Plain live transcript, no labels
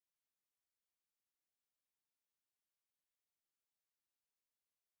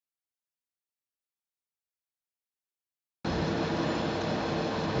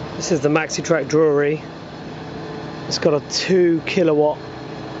This is the Maxitrak Drewry. It's got a 2 kilowatt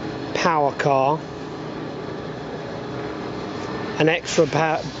power car, an extra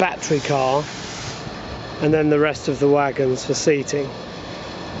battery car, and then the rest of the wagons for seating.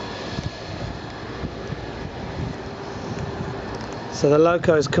 So the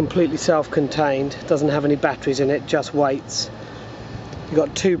loco is completely self-contained, doesn't have any batteries in it, just weights. You've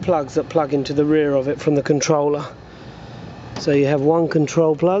got 2 plugs that plug into the rear of it from the controller. So you have one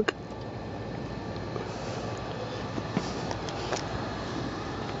control plug,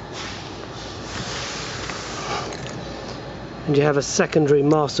 and you have a secondary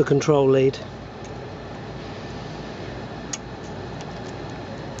master control lead.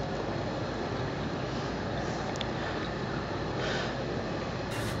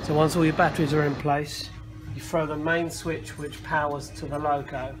 So once all your batteries are in place, you throw the main switch which powers to the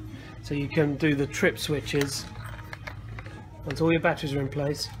loco, so you can do the trip switches. Once all your batteries are in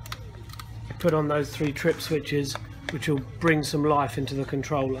place, you put on those 3 trip switches, which will bring some life into the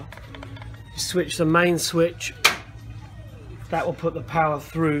controller. You switch the main switch, that will put the power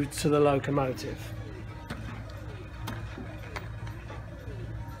through to the locomotive.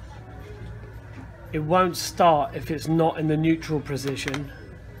 It won't start if it's not in the neutral position.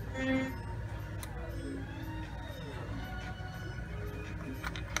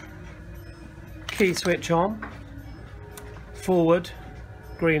 Key switch on, forward,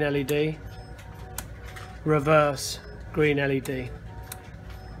 green LED, reverse, green LED.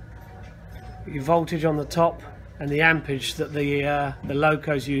 Your voltage on the top and the ampage that the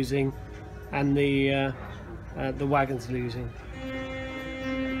loco's using and the wagons are using.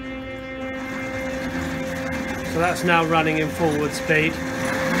 So that's now running in forward speed.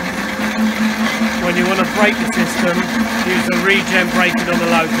 When you want to brake the system, use the regen braking on the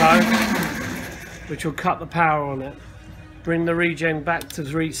loco, which will cut the power on it. Bring the regen back to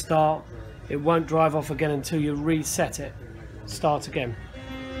restart. It won't drive off again until you reset it. Start again.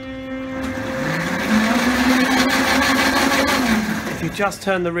 If you just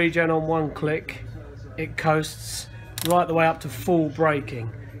turn the regen on one click, it coasts right the way up to full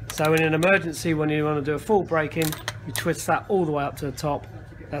braking. So in an emergency, when you want to do a full braking, you twist that all the way up to the top.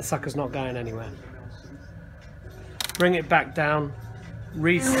 That sucker's not going anywhere. Bring it back down,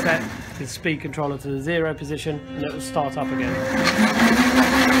 reset the speed controller to the 0 position, and it will start up again.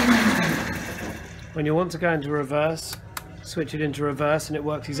 When you want to go into reverse, switch it into reverse, and it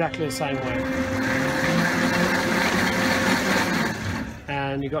works exactly the same way.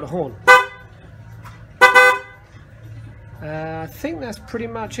 And you've got a horn. I think that's pretty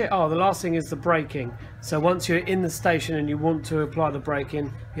much it. Oh, the last thing is the braking. So once you're in the station and you want to apply the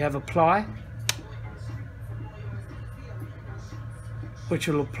braking, you have apply, which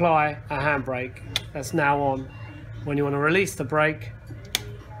will apply a handbrake. That's now on. When you want to release the brake,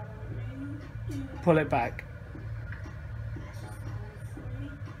 pull it back.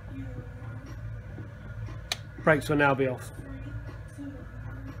 Brakes will now be off.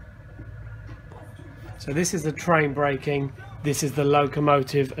 So this is the train braking, this is the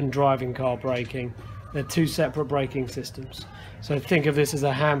locomotive and driving car braking. They're 2 separate braking systems. So think of this as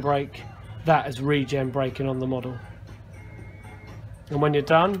a handbrake, that as regen braking on the model. And when you're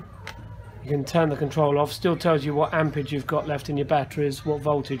done, you can turn the control off. Still tells you what ampage you've got left in your batteries, what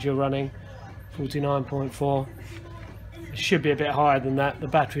voltage you're running, 49.4. It should be a bit higher than that, the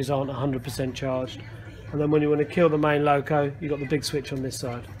batteries aren't 100% charged. And then when you want to kill the main loco, you've got the big switch on this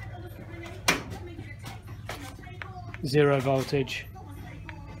side. 0 voltage.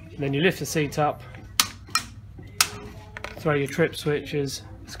 And then you lift the seat up, throw your trip switches,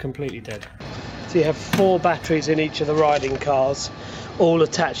 it's completely dead. So you have 4 batteries in each of the riding cars, all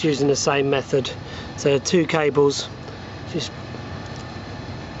attached using the same method. So 2 cables, just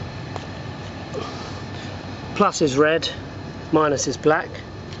plus is red, minus is black,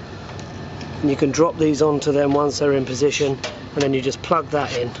 and you can drop these onto them once they're in position, and then you just plug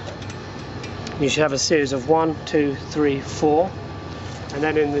that in. You should have a series of 1, 2, 3, 4, and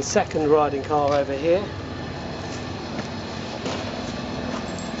then in the second riding car over here,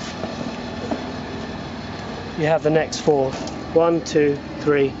 you have the next 4. 1, 2,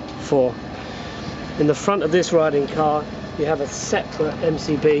 3, 4. In the front of this riding car, you have a separate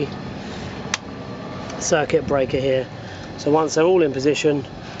MCB circuit breaker here. So once they're all in position,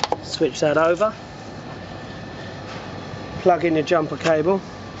 switch that over, plug in your jumper cable,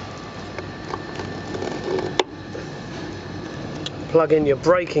 plug in your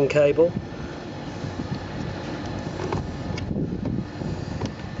braking cable,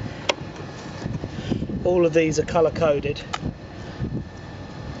 all of these are colour coded.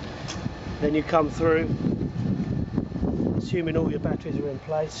 Then you come through, assuming all your batteries are in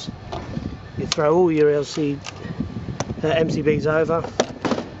place, you throw all your MCBs over,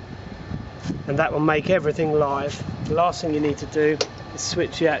 and that will make everything live. The last thing you need to do is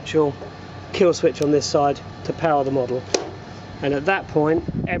switch the actual kill switch on this side to power the model, and at that point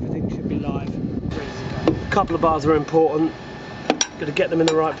everything should be live. A couple of bars are important. Got to get them in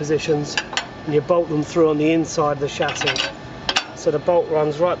the right positions, and you bolt them through on the inside of the chassis. So the bolt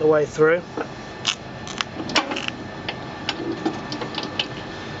runs right the way through.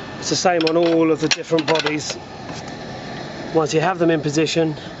 It's the same on all of the different bodies. Once you have them in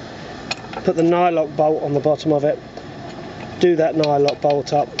position, put the nylock bolt on the bottom of it, do that nylock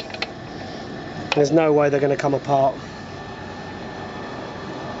bolt up. There's no way they're going to come apart.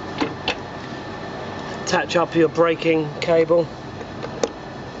 Attach up your braking cable,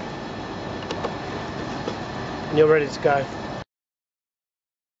 and you're ready to go.